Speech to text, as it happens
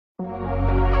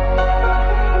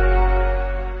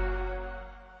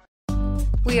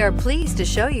We are pleased to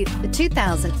show you the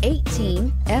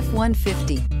 2018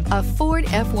 F-150. A Ford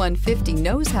F-150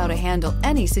 knows how to handle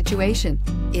any situation.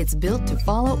 It's built to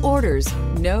follow orders,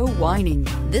 no whining.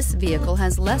 This vehicle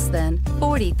has less than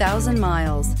 40,000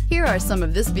 miles. Here are some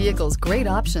of this vehicle's great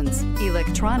options: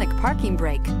 electronic parking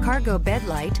brake, cargo bed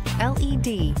light,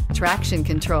 LED, traction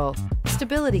control,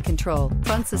 stability control,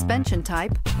 front suspension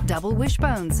type, double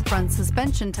wishbones, front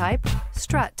suspension type,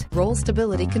 strut, roll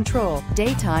stability control,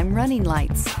 daytime running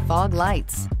lights, fog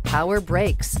lights, power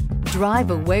brakes.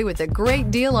 Drive away with a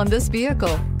great deal on this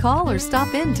vehicle. Call or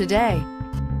stop in today.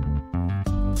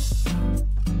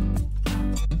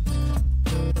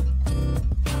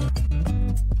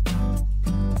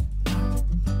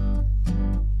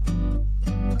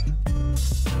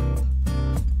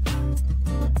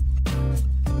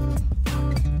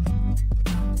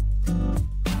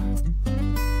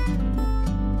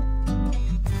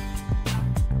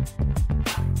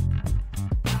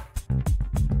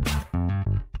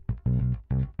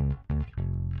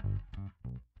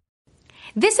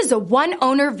 This is a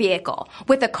one-owner vehicle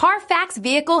with a CARFAX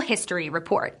Vehicle History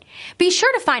Report. Be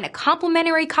sure to find a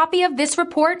complimentary copy of this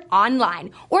report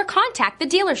online or contact the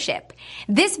dealership.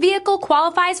 This vehicle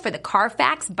qualifies for the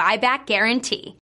CARFAX Buyback Guarantee.